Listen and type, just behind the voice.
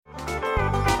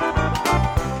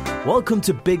Welcome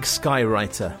to Big Sky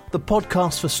Writer, the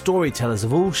podcast for storytellers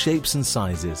of all shapes and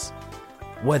sizes.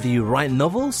 Whether you write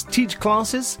novels, teach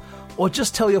classes, or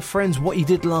just tell your friends what you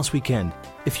did last weekend,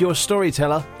 if you're a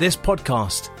storyteller, this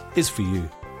podcast is for you.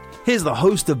 Here's the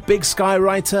host of Big Sky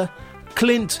Writer,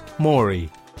 Clint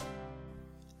Morey.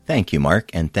 Thank you,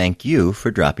 Mark, and thank you for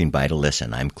dropping by to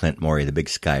listen. I'm Clint Morey, the Big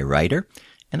Sky Writer,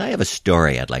 and I have a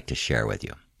story I'd like to share with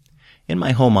you. In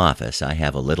my home office, I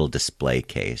have a little display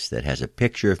case that has a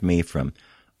picture of me from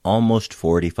almost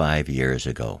 45 years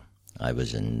ago. I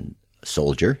was a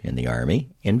soldier in the Army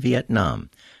in Vietnam.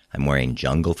 I'm wearing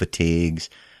jungle fatigues.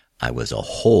 I was a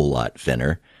whole lot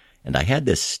thinner, and I had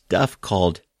this stuff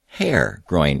called hair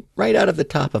growing right out of the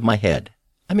top of my head.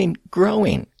 I mean,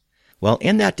 growing. Well,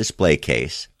 in that display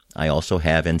case, I also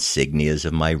have insignias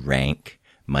of my rank,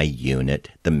 my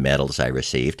unit, the medals I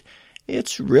received.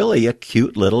 It's really a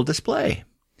cute little display.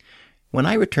 When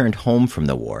I returned home from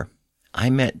the war, I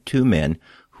met two men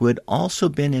who had also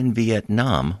been in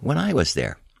Vietnam when I was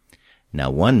there. Now,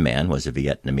 one man was a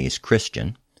Vietnamese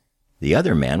Christian. The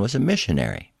other man was a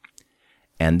missionary.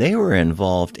 And they were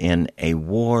involved in a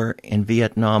war in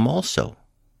Vietnam also,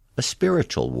 a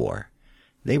spiritual war.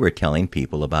 They were telling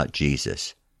people about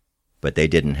Jesus. But they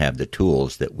didn't have the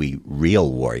tools that we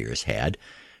real warriors had.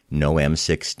 No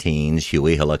M16s,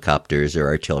 Huey helicopters, or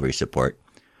artillery support.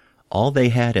 All they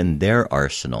had in their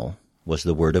arsenal was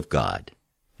the Word of God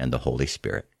and the Holy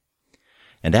Spirit.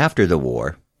 And after the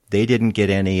war, they didn't get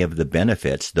any of the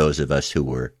benefits those of us who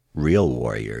were real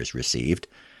warriors received.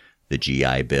 The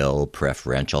GI Bill,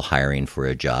 preferential hiring for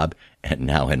a job, and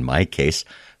now in my case,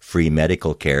 free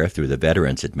medical care through the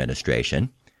Veterans Administration.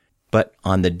 But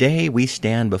on the day we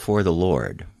stand before the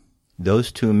Lord,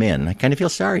 those two men, I kind of feel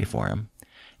sorry for them.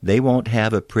 They won't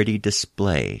have a pretty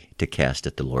display to cast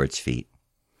at the Lord's feet.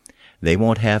 They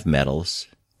won't have medals,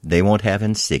 they won't have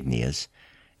insignias,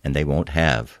 and they won't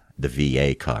have the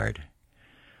VA card.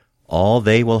 All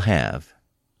they will have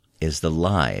is the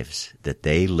lives that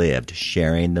they lived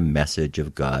sharing the message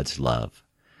of God's love,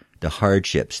 the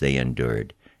hardships they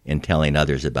endured in telling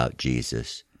others about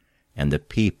Jesus, and the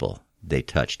people they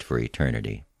touched for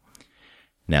eternity.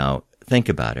 Now, think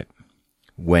about it.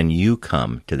 When you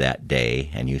come to that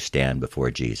day and you stand before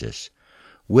Jesus,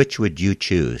 which would you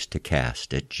choose to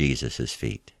cast at Jesus'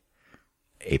 feet?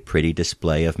 A pretty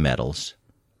display of medals,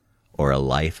 or a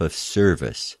life of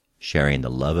service sharing the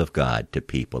love of God to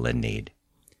people in need?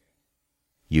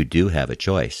 You do have a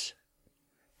choice.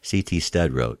 C.T.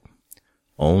 Studd wrote,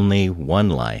 "Only one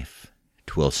life,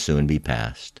 'twill soon be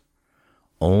past.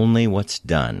 Only what's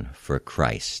done for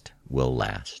Christ will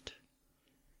last."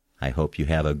 I hope you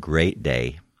have a great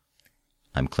day.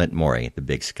 I'm Clint Morey, the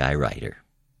Big Sky Writer.